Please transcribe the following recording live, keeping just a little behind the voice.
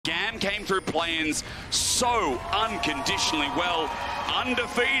GAM came through play-ins so unconditionally well.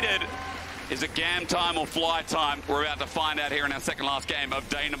 Undefeated. Is it GAM time or fly time? We're about to find out here in our second last game of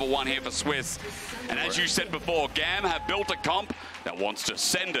day number 1 here for Swiss. And as you said before, GAM have built a comp that wants to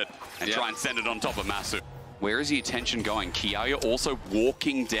send it and try and send it on top of Masu. Where is the attention going? Kiaya also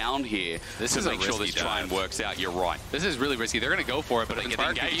walking down here to make sure this try and works out. You're right. This is really risky. They're going to go for it, but they get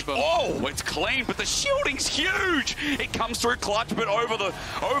engaged. Oh, it's clean, but the shielding's huge. It comes through clutch, but over the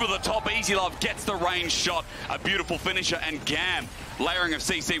top. Easy Love gets the range shot. A beautiful finisher, and GAM layering of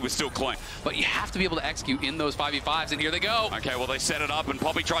CC was still clean. But you have to be able to execute in those 5v5s, and here they go. Okay, well, they set it up, and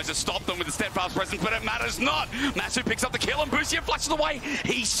Poppy tries to stop them with the steadfast presence, but it matters not. Masu picks up the kill, and Busia flashes away.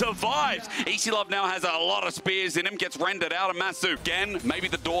 He survives. Easy Love now has a lot of spears in him, gets rendered out of Masu. Again, maybe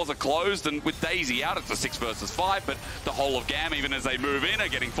the doors are closed, and with Daisy out, it's a 6 versus 5, but the whole of GAM, even as they move in, are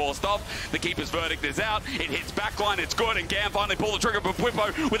getting forced off. The keeper's verdict is out. It hits backline, it's good, and GAM finally pull the trigger, but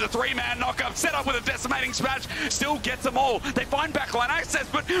Whippo with a 3-man knock-up, set up with a decimating smash, still gets them all. They find backline access,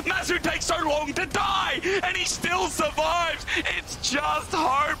 but Masu takes so long to die, and he still survives. It's just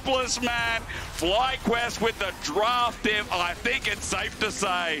hopeless, man. FlyQuest with the draft div, I think it's safe to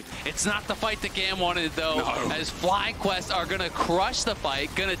say. It's not the fight that GAM wanted, though, as FlyQuest are going to crush the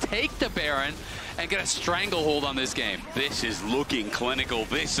fight, going to take the Baron, and get a stranglehold on this game. This is looking clinical.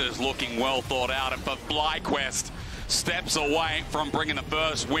 This is looking well thought out, and for FlyQuest, steps away from bringing the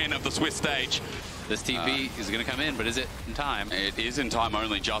first win of the Swiss stage. This TV is going to come in, but is it in time? It is in time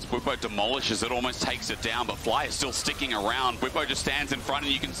only just. Whippo demolishes it, almost takes it down, but Fly is still sticking around. Whippo just stands in front,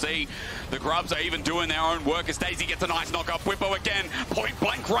 and you can see the Grubs are even doing their own work as Daisy gets a nice knock-up. Whippo again,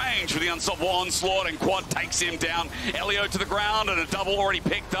 point-blank range for the unstoppable onslaught, and Quad takes him down. Elio to the ground, and a double already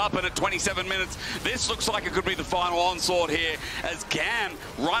picked up, and at 27 minutes, this looks like it could be the final onslaught here as GAM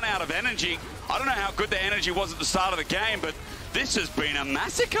run out of energy. I don't know how good their energy was at the start of the game, but this has been a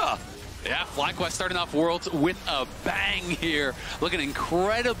massacre. Yeah, FlyQuest starting off Worlds with a bang here. Looking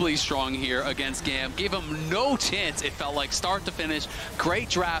incredibly strong here against GAM. Gave them no chance, it felt like, start to finish. Great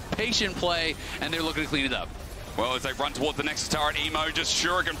draft, patient play, and they're looking to clean it up. Well, as they run towards the next turret, Emo just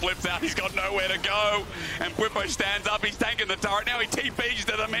shuriken flips out. He's got nowhere to go. And Whippo stands up. He's taking the turret. Now he TPs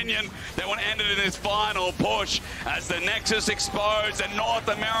to the minion. That one ended in his final push as the Nexus exposed and North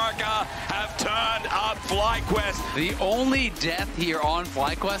America have turned up FlyQuest. The only death here on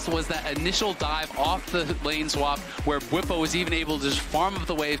FlyQuest was that initial dive off the lane swap where Whippo was even able to just farm up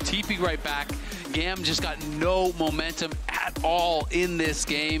the wave, TP right back. GAM just got no momentum at all in this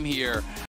game here.